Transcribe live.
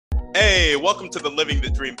Hey, welcome to the Living the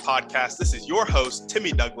Dream podcast. This is your host,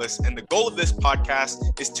 Timmy Douglas, and the goal of this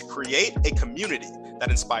podcast is to create a community that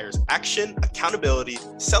inspires action, accountability,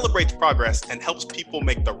 celebrates progress, and helps people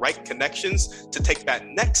make the right connections to take that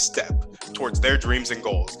next step towards their dreams and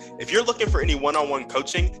goals. If you're looking for any one-on-one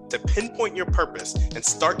coaching to pinpoint your purpose and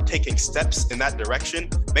start taking steps in that direction,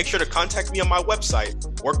 make sure to contact me on my website,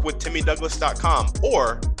 workwithtimmydouglas.com,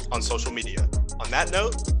 or on social media. On that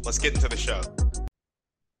note, let's get into the show.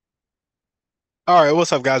 All right,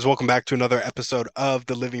 what's up, guys? Welcome back to another episode of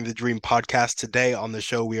the Living the Dream podcast. Today on the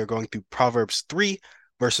show, we are going through Proverbs 3,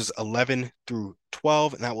 verses 11 through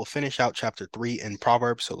 12, and that will finish out chapter 3 in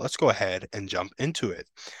Proverbs. So let's go ahead and jump into it.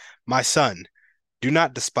 My son, do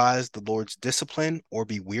not despise the Lord's discipline or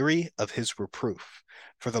be weary of his reproof.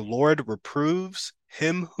 For the Lord reproves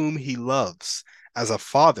him whom he loves, as a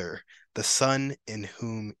father, the son in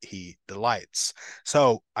whom he delights.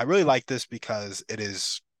 So I really like this because it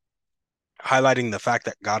is highlighting the fact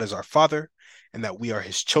that God is our father and that we are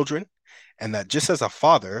his children, and that just as a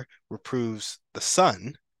father reproves the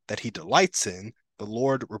son that he delights in, the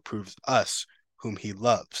Lord reproves us whom he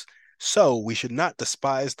loves. So we should not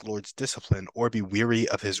despise the Lord's discipline or be weary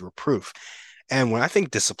of his reproof. And when I think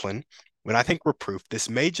discipline, when I think reproof, this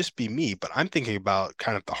may just be me, but I'm thinking about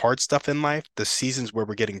kind of the hard stuff in life, the seasons where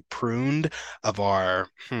we're getting pruned of our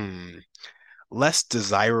less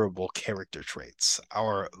desirable character traits,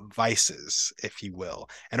 our vices, if you will.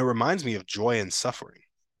 And it reminds me of joy and suffering.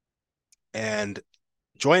 And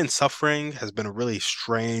joy and suffering has been a really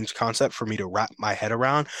strange concept for me to wrap my head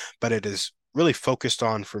around, but it is really focused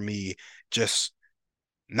on for me just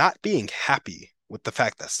not being happy with the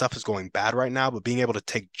fact that stuff is going bad right now, but being able to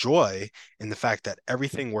take joy in the fact that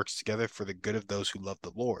everything works together for the good of those who love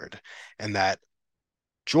the Lord. And that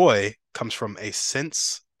joy comes from a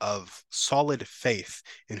sense of solid faith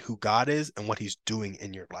in who God is and what he's doing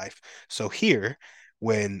in your life. So here,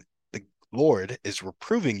 when the Lord is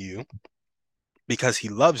reproving you because he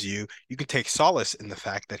loves you, you can take solace in the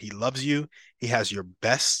fact that he loves you. He has your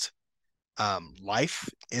best life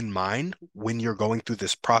in mind when you're going through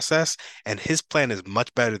this process, and his plan is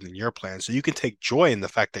much better than your plan. So you can take joy in the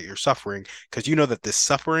fact that you're suffering because you know that this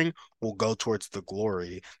suffering will go towards the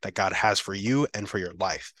glory that God has for you and for your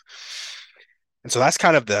life. And so that's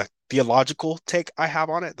kind of the theological take I have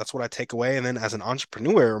on it. That's what I take away. And then as an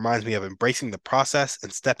entrepreneur, it reminds me of embracing the process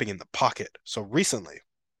and stepping in the pocket. So recently,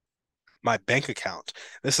 my bank account,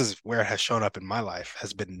 this is where it has shown up in my life,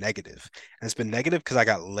 has been negative. And it's been negative because I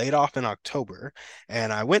got laid off in October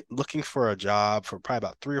and I went looking for a job for probably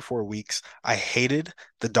about 3 or 4 weeks. I hated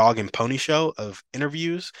the dog and pony show of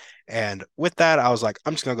interviews. And with that, I was like,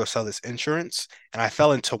 I'm just going to go sell this insurance. And I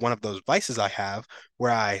fell into one of those vices I have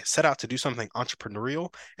where I set out to do something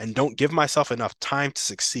entrepreneurial and don't give myself enough time to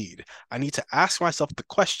succeed. I need to ask myself the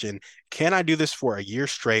question, can I do this for a year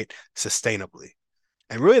straight sustainably?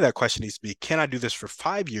 And really, that question needs to be, can I do this for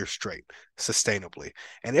 5 years straight sustainably?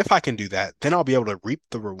 And if I can do that, then I'll be able to reap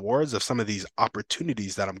the rewards of some of these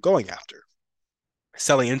opportunities that I'm going after.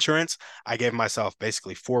 Selling insurance, I gave myself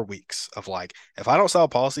basically 4 weeks of like, if I don't sell a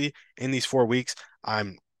policy in these 4 weeks,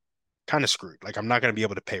 I'm kind of screwed. Like, I'm not going to be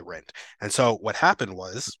able to pay rent. And so what happened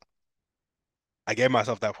was I gave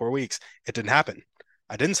myself that 4 weeks. It didn't happen.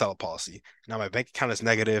 I didn't sell a policy. Now my bank account is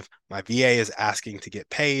negative. My VA is asking to get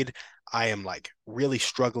paid. I am like really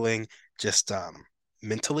struggling just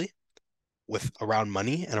mentally with around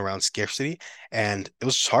money and around scarcity. And it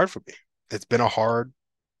was just hard for me. It's been a hard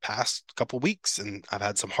past couple weeks and I've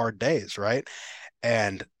had some hard days, right?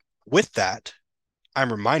 And with that,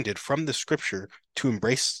 I'm reminded from the scripture to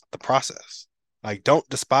embrace the process. Like, don't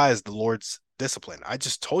despise the Lord's discipline. I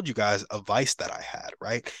just told you guys a vice that I had,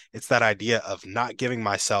 right? It's that idea of not giving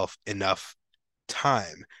myself enough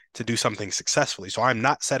time to do something successfully. So I'm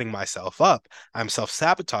not setting myself up. I'm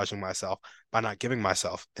self-sabotaging myself by not giving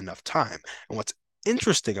myself enough time. And what's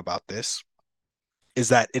interesting about this is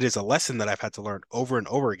that it is a lesson that I've had to learn over and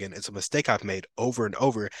over again. It's a mistake I've made over and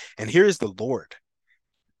over. And here is the Lord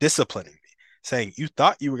disciplining me, saying, you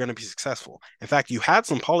thought you were going to be successful. In fact, you had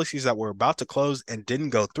some policies that were about to close and didn't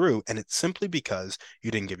go through, and it's simply because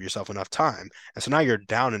you didn't give yourself enough time. And so now you're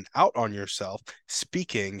down and out on yourself,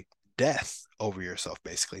 speaking death over yourself,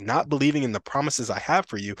 basically, not believing in the promises I have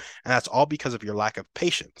for you. And that's all because of your lack of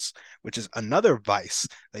patience, which is another vice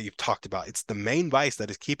that you've talked about. It's the main vice that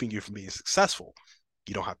is keeping you from being successful.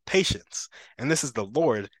 You don't have patience. And this is the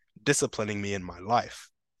Lord disciplining me in my life.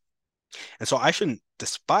 And so I shouldn't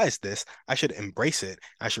despise this. I should embrace it.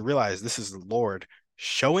 I should realize this is the Lord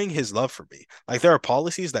showing his love for me. Like, there are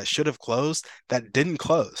policies that should have closed that didn't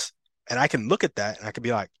close. And I can look at that and I can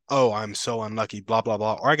be like, oh, I'm so unlucky, blah, blah,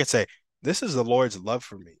 blah. Or I could say, this is the Lord's love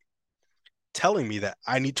for me. telling me that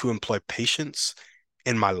I need to employ patience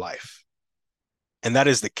in my life. And that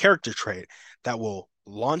is the character trait that will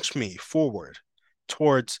launch me forward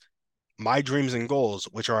towards my dreams and goals,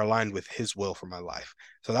 which are aligned with his will for my life.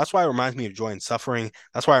 So that's why it reminds me of joy and suffering.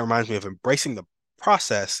 That's why it reminds me of embracing the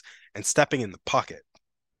process and stepping in the pocket.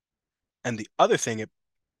 And the other thing it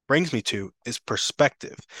brings me to is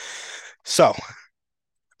perspective. So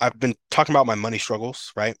I've been talking about my money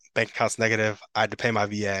struggles, right? Bank account's negative. I had to pay my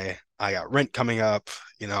VA. I got rent coming up.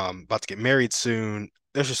 I'm about to get married soon.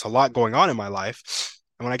 There's just a lot going on in my life.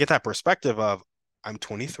 And when I get that perspective of I'm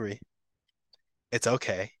 23, it's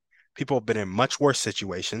okay. People have been in much worse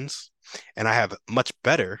situations, and I have much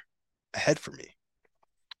better ahead for me.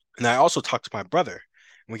 And I also talked to my brother,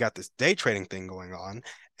 and we got this day trading thing going on,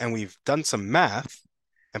 and we've done some math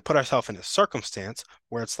and put ourselves in a circumstance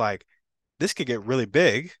where it's like, this could get really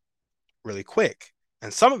big really quick.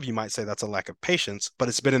 And some of you might say that's a lack of patience, but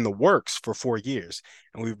it's been in the works for 4 years.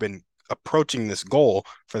 And we've been approaching this goal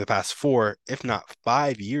for the past 4, if not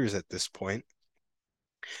 5 years at this point,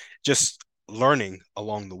 just learning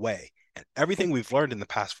along the way. And everything we've learned in the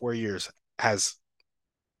past 4 years has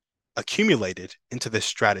accumulated into this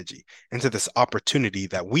strategy, into this opportunity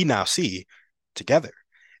that we now see together.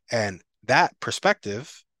 And that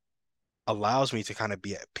perspective allows me to kind of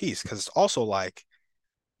be at peace because it's also like,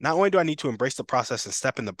 not only do I need to embrace the process and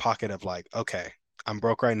step in the pocket of like, okay, I'm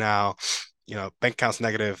broke right now, bank account's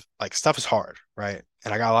negative, like stuff is hard, right?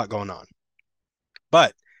 And I got a lot going on.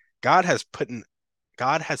 But God has put in,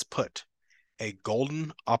 God has put a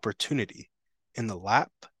golden opportunity in the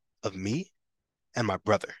lap of me and my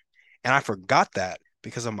brother. And I forgot that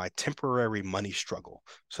because of my temporary money struggle.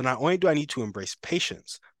 So not only do I need to embrace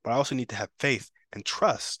patience, but I also need to have faith and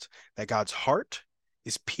trust that God's heart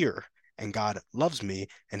is pure and God loves me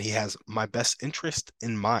and he has my best interest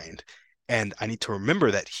in mind. And I need to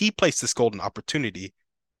remember that he placed this golden opportunity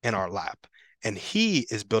in our lap and he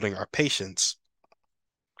is building our patience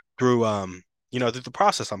through through the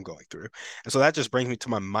process I'm going through. And so that just brings me to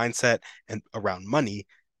my mindset and around money.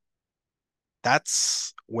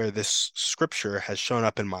 That's where this scripture has shown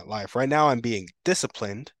up in my life. Right now, I'm being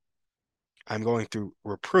disciplined. I'm going through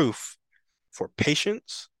reproof for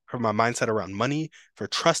patience, for my mindset around money, for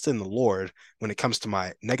trust in the Lord when it comes to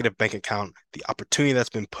my negative bank account, the opportunity that's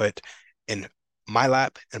been put in my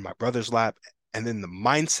lap and my brother's lap, and then the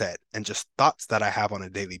mindset and just thoughts that I have on a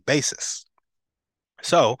daily basis.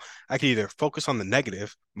 So I can either focus on the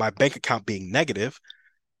negative, my bank account being negative.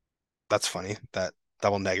 That's funny, that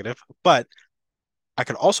double negative, but I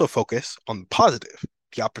can also focus on the positive,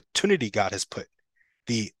 the opportunity God has put,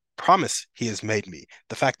 the promise he has made me,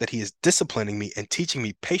 the fact that he is disciplining me and teaching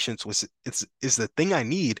me patience is the thing I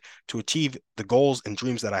need to achieve the goals and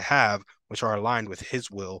dreams that I have, which are aligned with his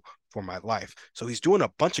will for my life. So he's doing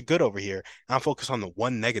a bunch of good over here. And I'm focused on the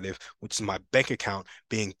one negative, which is my bank account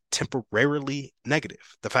being temporarily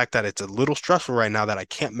negative. The fact that it's a little stressful right now that I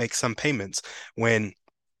can't make some payments when in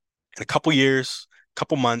a couple years,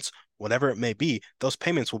 couple months, whatever it may be, those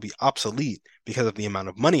payments will be obsolete because of the amount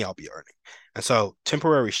of money I'll be earning. And so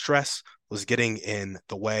temporary stress was getting in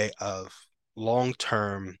the way of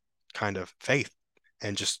long-term kind of faith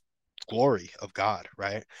and just glory of God,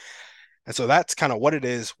 right? And so that's kind of what it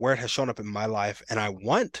is, where it has shown up in my life. And I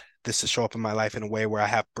want this to show up in my life in a way where I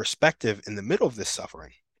have perspective in the middle of this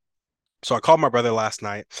suffering. So I called my brother last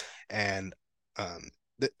night and um,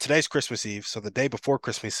 today's Christmas Eve. So the day before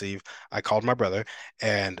Christmas Eve, I called my brother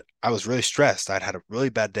and I was really stressed. I'd had a really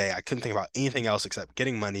bad day. I couldn't think about anything else except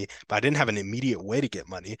getting money, but I didn't have an immediate way to get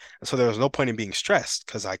money. And so there was no point in being stressed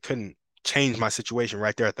because I couldn't change my situation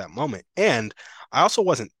right there at that moment. And I also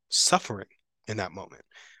wasn't suffering in that moment,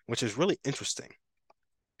 which is really interesting.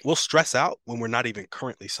 We'll stress out when we're not even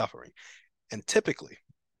currently suffering. And typically,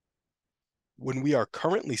 when we are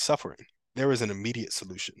currently suffering, there is an immediate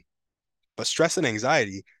solution. But stress and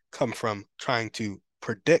anxiety come from trying to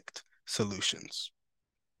predict solutions.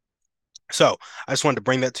 So I just wanted to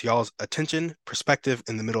bring that to y'all's attention. Perspective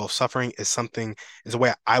in the middle of suffering is a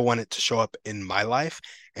way I want it to show up in my life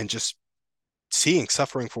and just seeing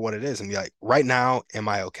suffering for what it is and be like, right now, am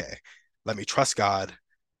I okay? Let me trust God.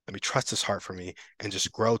 Let me trust his heart for me and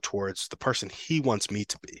just grow towards the person he wants me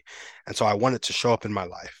to be. And so I want it to show up in my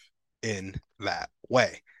life in that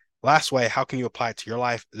way. Last way, how can you apply it to your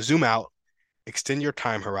life? Zoom out, extend your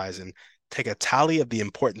time horizon, take a tally of the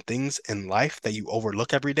important things in life that you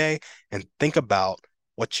overlook every day, and think about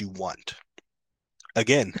what you want.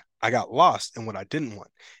 Again, I got lost in what I didn't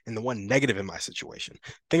want, in the one negative in my situation.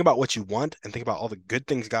 Think about what you want and think about all the good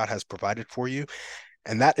things God has provided for you.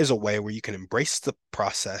 And that is a way where you can embrace the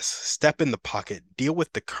process, step in the pocket, deal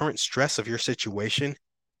with the current stress of your situation,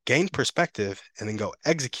 gain perspective, and then go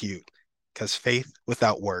execute, because faith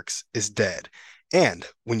without works is dead. And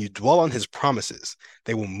when you dwell on his promises,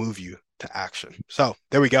 they will move you to action. So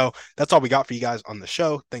there we go. That's all we got for you guys on the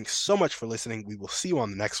show. Thanks so much for listening. We will see you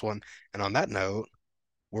on the next one. And on that note,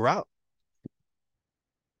 we're out.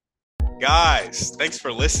 Guys, thanks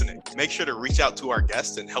for listening. Make sure to reach out to our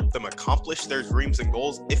guests and help them accomplish their dreams and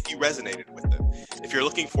goals if you resonated with them. If you're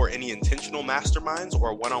looking for any intentional masterminds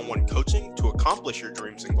or one-on-one coaching to accomplish your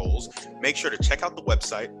dreams and goals, make sure to check out the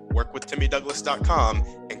website,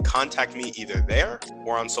 workwithtimmydouglas.com, and contact me either there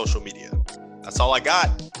or on social media. That's all I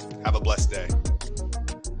got. Have a blessed day.